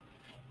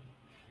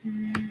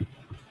Mm. Do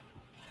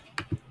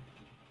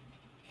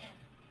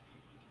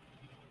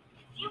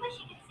you wish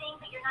you could sing,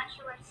 but you're not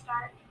sure where to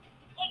start?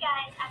 Hey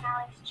guys, I'm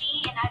Alex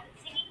G, and I've been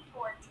singing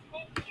for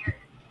 10 years.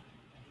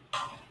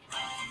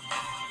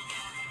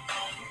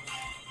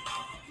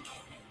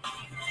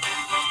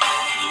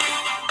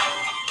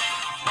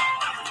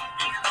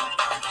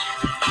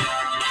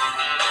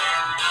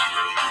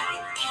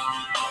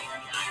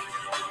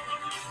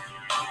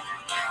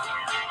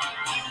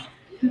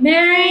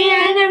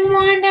 Marianne and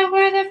Wanda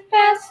were the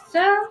best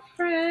of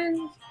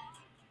friends.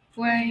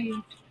 Wait,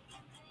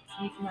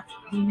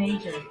 he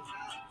major.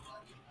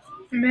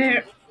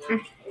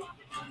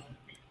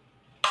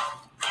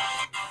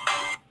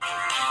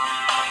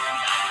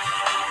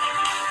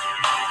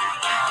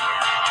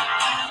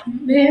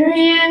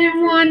 Marianne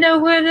and Wanda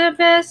were the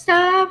best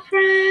of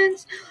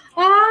friends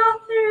all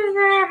through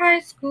their high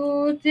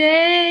school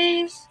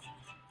days.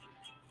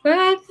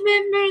 Both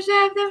members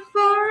of the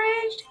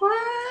 4-H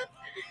club,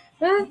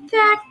 both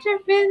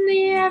active in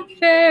the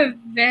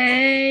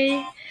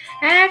FFA.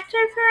 After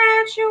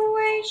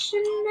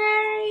graduation,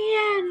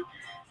 Marianne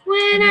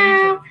went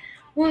out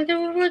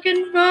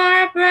looking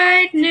for a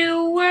bright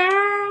new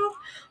world.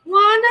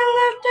 Wanda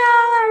looked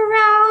all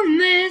around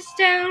this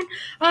town.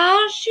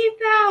 All she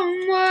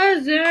found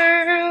was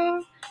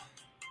Earl.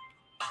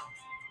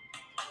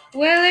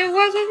 Well, it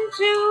wasn't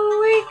 2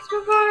 weeks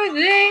before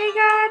they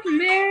got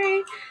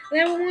married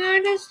that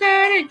Wanda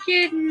started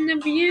getting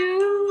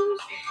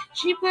abused.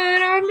 She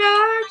put on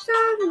dark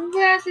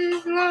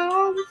sunglasses,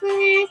 long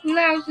sleeve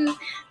blouses,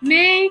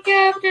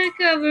 makeup to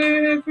cover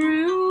her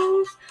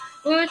bruise.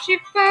 Well, she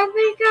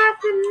finally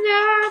got the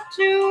nerve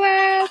to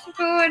ask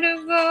for a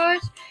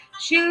divorce.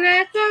 She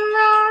let the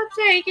law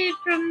take it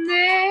from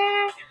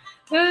there.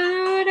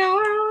 But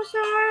Earl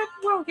started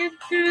walking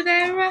through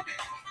their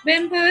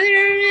been put her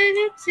in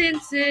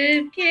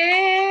intensive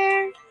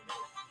care.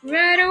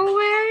 Right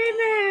away,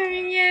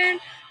 Marianne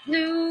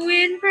flew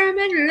in from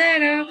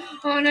Atlanta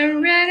on a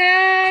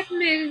red-eyed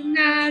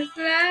midnight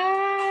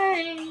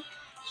flight.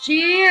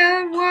 She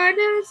held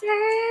Wanda's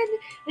hand,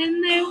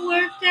 and they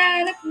worked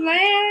out a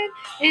plan.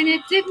 And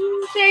it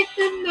didn't take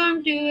them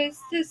long to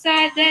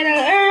decide that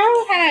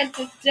Earl had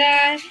to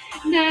die.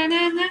 Na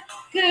na na,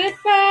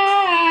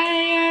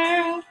 goodbye,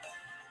 Earl.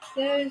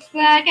 Those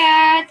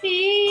black-eyed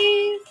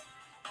peas.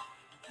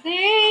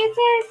 They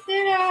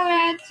tasted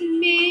alright to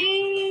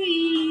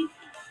me.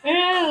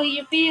 Earl,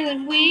 you're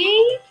feeling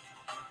weak?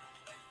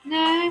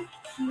 No,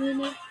 no,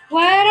 no.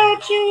 Why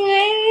don't you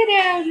lay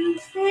down and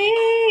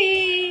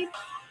sleep?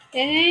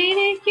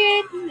 Ain't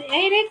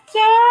it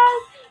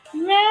dark?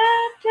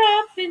 Wrapped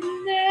up in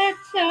that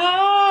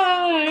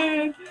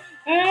storm.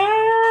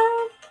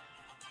 Earl.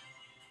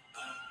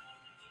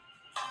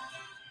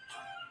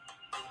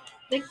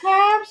 The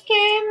cops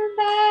came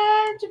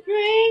by to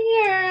bring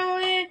Earl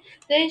in.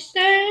 They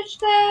searched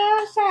the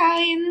house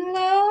high and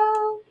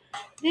low.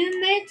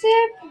 Then they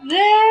tipped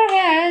their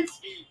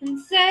hats and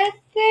said,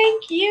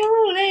 "Thank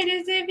you,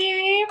 ladies. If you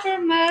hear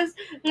from us,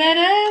 let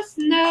us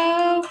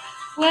know."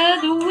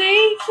 Well, the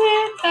weeks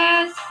went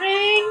by,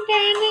 spring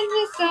turned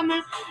into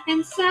summer,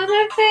 and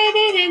summer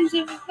faded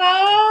into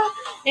fall.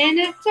 And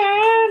it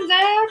turns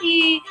out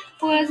he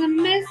was a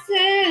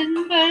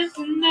missing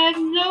person that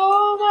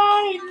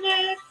nobody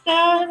missed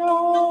at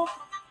all.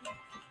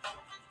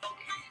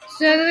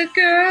 So the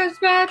girls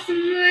bought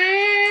some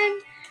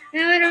land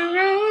and let a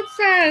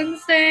roadside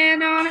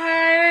stand on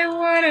Highway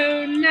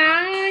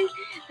 109.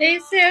 They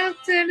sell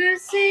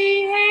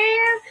Tennessee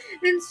ham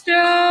and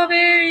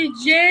strawberry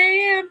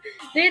jam.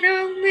 They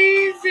don't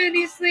lose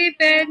any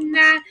sleep at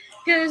night,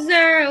 'cause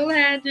Earl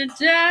had to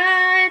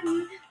die.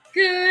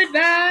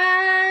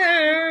 Goodbye,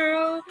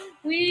 Earl.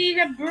 We need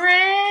a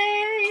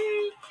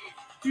break.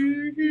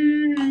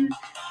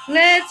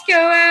 Let's go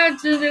out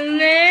to the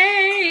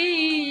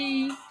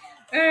lake.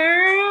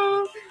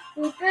 Earl,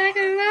 we'll pack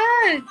a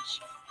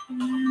lunch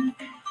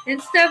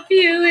and stuff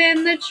you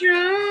in the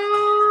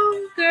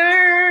trunk,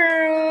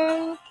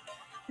 girl.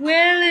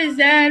 Well, is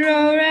that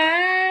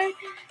alright?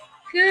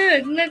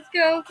 Good, let's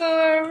go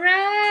for a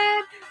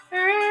ride,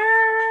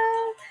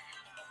 Earl.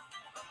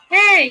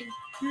 Hey!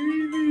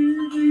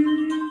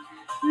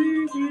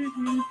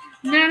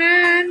 Na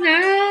na na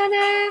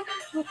na.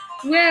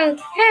 Well,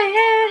 hey,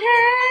 hey,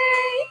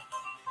 hey.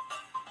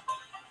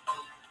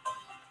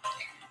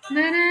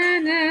 Na na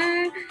na.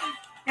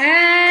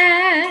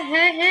 Hey,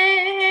 hey,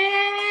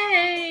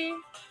 hey.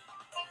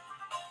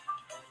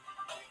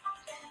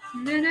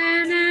 Na na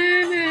na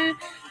na.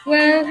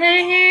 Well,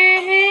 hey, hey.